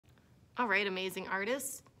All right, amazing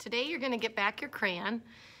artists. Today you're gonna get back your crayon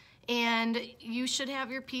and you should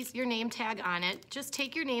have your name tag on it. Just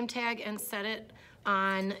take your name tag and set it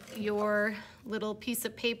on your little piece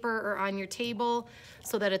of paper or on your table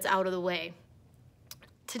so that it's out of the way.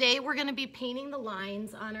 Today we're gonna be painting the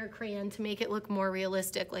lines on our crayon to make it look more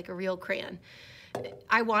realistic, like a real crayon.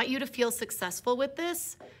 I want you to feel successful with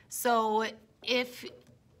this, so if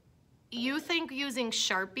you think using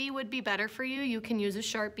Sharpie would be better for you, you can use a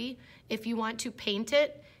Sharpie. If you want to paint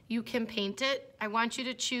it, you can paint it. I want you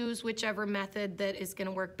to choose whichever method that is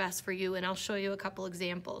gonna work best for you, and I'll show you a couple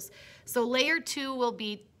examples. So layer 2 will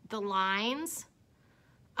be the lines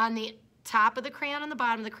on the top of the crayon and the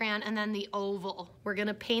bottom of the crayon, and then the oval. We're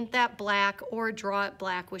gonna paint that black or draw it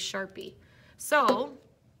black with Sharpie. So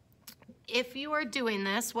if you are doing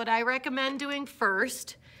this, what I recommend doing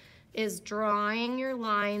first is drawing your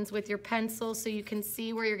lines with your pencil so you can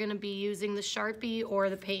see where you're gonna be using the Sharpie or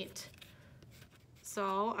the paint.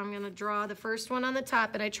 So I'm gonna draw the first one on the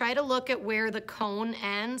top, and I try to look at where the cone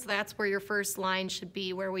ends. That's where your first line should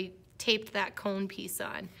be, where we taped that cone piece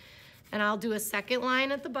on. And I'll do a second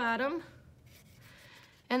line at the bottom.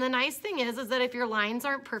 And the nice thing is that if your lines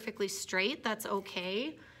aren't perfectly straight, that's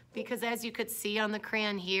okay, because as you could see on the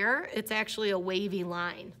crayon here, it's actually a wavy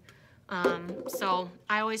line. So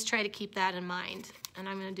I always try to keep that in mind. And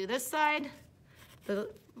I'm gonna do this side.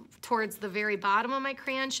 Towards the very bottom of my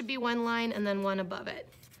crayon should be one line and then one above it.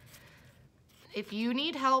 If you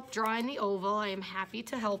need help drawing the oval, I am happy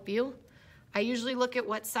to help you. I usually look at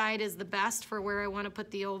what side is the best for where I wanna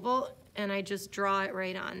put the oval, and I just draw it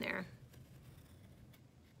right on there.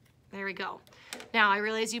 There we go. Now I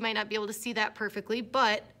realize you might not be able to see that perfectly,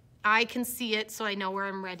 but I can see it so I know where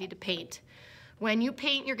I'm ready to paint. When you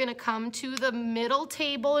paint, you're gonna come to the middle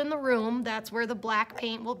table in the room. That's where the black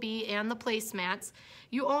paint will be and the placemats.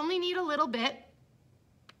 You only need a little bit,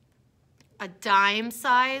 a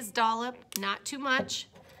dime-sized dollop, not too much.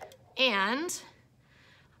 And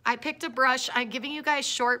I picked a brush. I'm giving you guys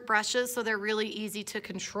short brushes so they're really easy to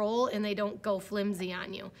control and they don't go flimsy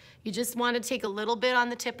on you. You just wanna take a little bit on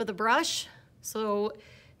the tip of the brush so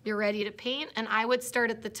you're ready to paint. And I would start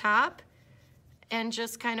at the top and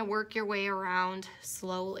just kind of work your way around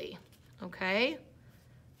slowly, okay?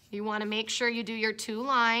 You wanna make sure you do your 2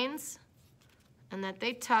 lines and that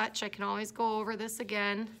they touch. I can always go over this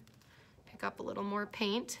again, pick up a little more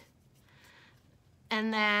paint.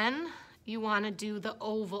 And then you wanna do the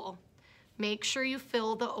oval. Make sure you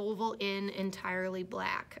fill the oval in entirely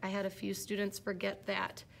black. I had a few students forget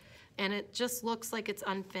that, and it just looks like it's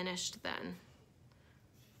unfinished then.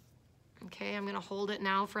 Okay, I'm gonna hold it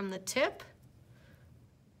now from the tip,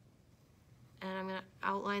 and I'm gonna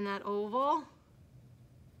outline that oval.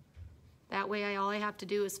 That way all I have to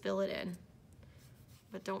do is fill it in.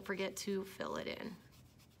 But don't forget to fill it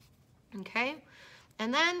in. Okay?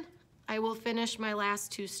 And then I will finish my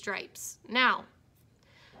last 2 stripes. Now,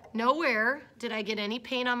 nowhere did I get any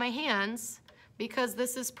paint on my hands because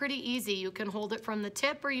this is pretty easy. You can hold it from the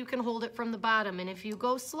tip or you can hold it from the bottom. And if you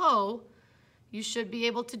go slow, you should be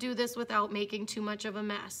able to do this without making too much of a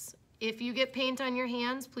mess. If you get paint on your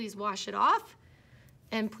hands, please wash it off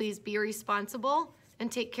and please be responsible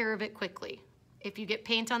and take care of it quickly. If you get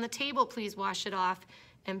paint on the table, please wash it off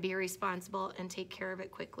and be responsible and take care of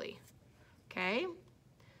it quickly. Okay?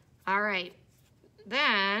 All right.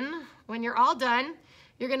 Then, when you're all done,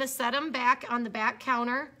 you're gonna set them back on the back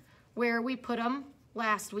counter where we put them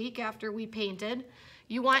last week after we painted.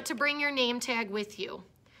 You want to bring your name tag with you.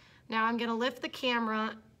 Now I'm gonna lift the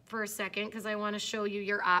camera for a second because I want to show you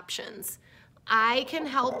your options. I can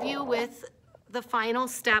help you with the final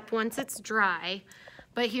step once it's dry,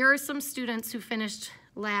 but here are some students who finished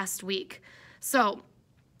last week. So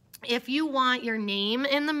if you want your name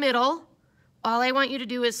in the middle, all I want you to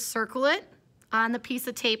do is circle it on the piece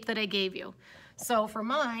of tape that I gave you. So for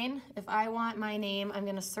mine, if I want my name, I'm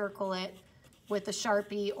gonna circle it with a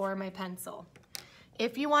Sharpie or my pencil.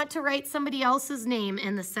 If you want to write somebody else's name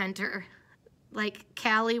in the center, like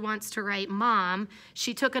Callie wants to write mom,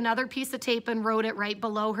 she took another piece of tape and wrote it right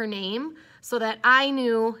below her name so that I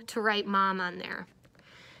knew to write mom on there.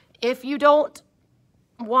 If you don't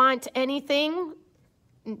want anything,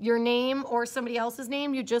 your name or somebody else's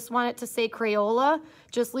name, you just want it to say Crayola,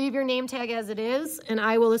 just leave your name tag as it is, and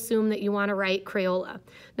I will assume that you want to write Crayola.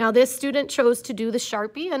 Now this student chose to do the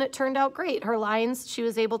Sharpie and it turned out great. Her lines she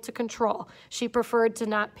was able to control. She preferred to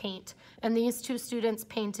not paint. And these 2 students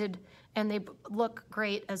painted and they look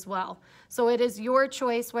great as well. So it is your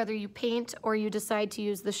choice whether you paint or you decide to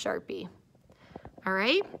use the Sharpie. All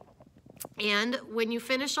right? And when you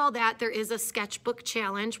finish all that, there is a sketchbook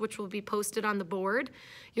challenge, which will be posted on the board.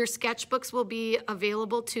 Your sketchbooks will be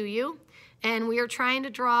available to you. And we are trying to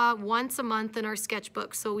draw once a month in our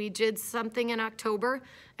sketchbook. So we did something in October,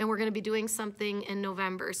 and we're gonna be doing something in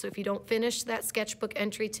November. So if you don't finish that sketchbook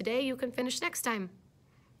entry today, you can finish next time.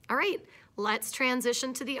 All right, let's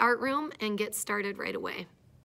transition to the art room and get started right away.